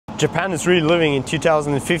Japan is really living in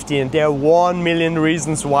 2050, and there are 1 million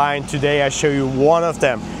reasons why, and today I show you one of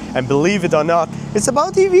them. And believe it or not, it's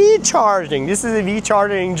about EV charging. This is EV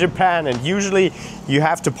charging in Japan, and usually you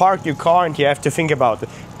have to park your car and you have to think about it.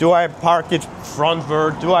 Do I park it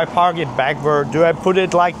frontward? Do I park it backward? Do I put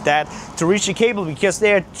it like that to reach the cable, because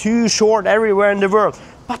they are too short everywhere in the world?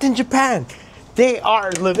 But in Japan, they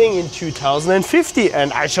are living in 2050,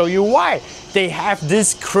 and I show you why. They have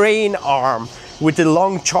this crane arm with a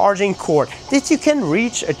long charging cord that you can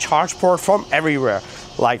reach a charge port from everywhere.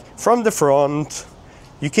 Like from the front,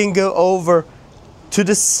 you can go over to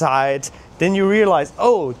the side, then you realize,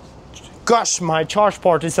 oh gosh, my charge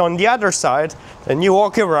port is on the other side. Then you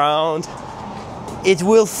walk around, it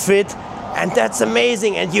will fit, and that's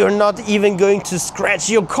amazing, and you're not even going to scratch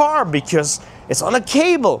your car because it's on a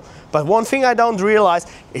cable. But one thing I don't realize,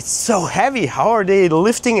 it's so heavy. How are they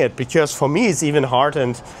lifting it? Because for me it's even hard,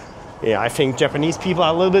 and yeah, I think Japanese people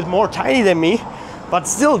are a little bit more tiny than me, but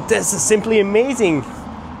still, this is simply amazing.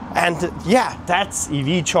 And yeah, that's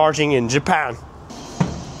EV charging in Japan.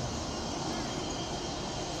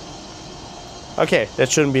 Okay, that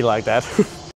shouldn't be like that.